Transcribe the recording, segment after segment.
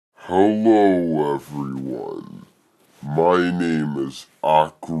Hello everyone, my name is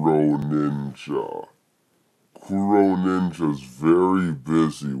Kuroninja. Kuroninja's very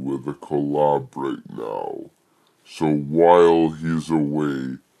busy with a collab right now, so while he's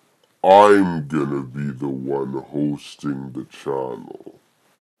away, I'm gonna be the one hosting the channel.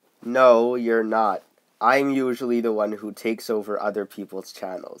 No, you're not. I'm usually the one who takes over other people's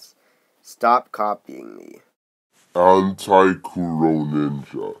channels. Stop copying me.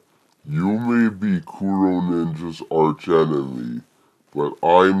 Anti-Kuroninja. You may be Kuroninja's archenemy, but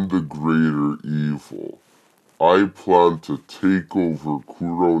I'm the greater evil. I plan to take over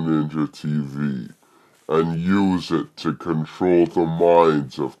Kuroninja TV and use it to control the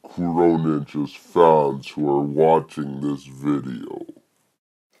minds of Kuroninja's fans who are watching this video.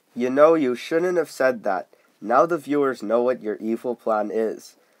 You know, you shouldn't have said that. Now the viewers know what your evil plan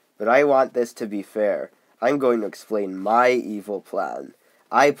is. But I want this to be fair. I'm going to explain my evil plan.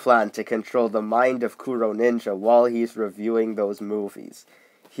 I plan to control the mind of Kuroninja while he's reviewing those movies.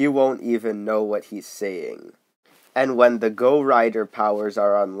 He won't even know what he's saying. And when the Go Rider powers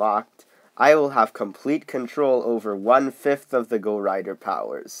are unlocked, I will have complete control over 1/5 of the Go Rider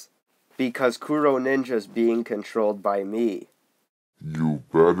powers. Because Kuroninja's being controlled by me. You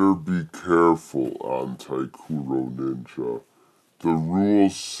better be careful, anti-Kuroninja. The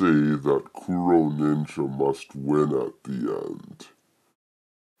rules say that Kuroninja must win at the end.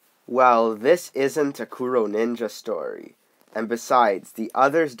 Well, this isn't a Kuroninja story. And besides, the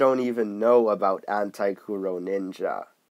others don't even know about anti-Kuroninja.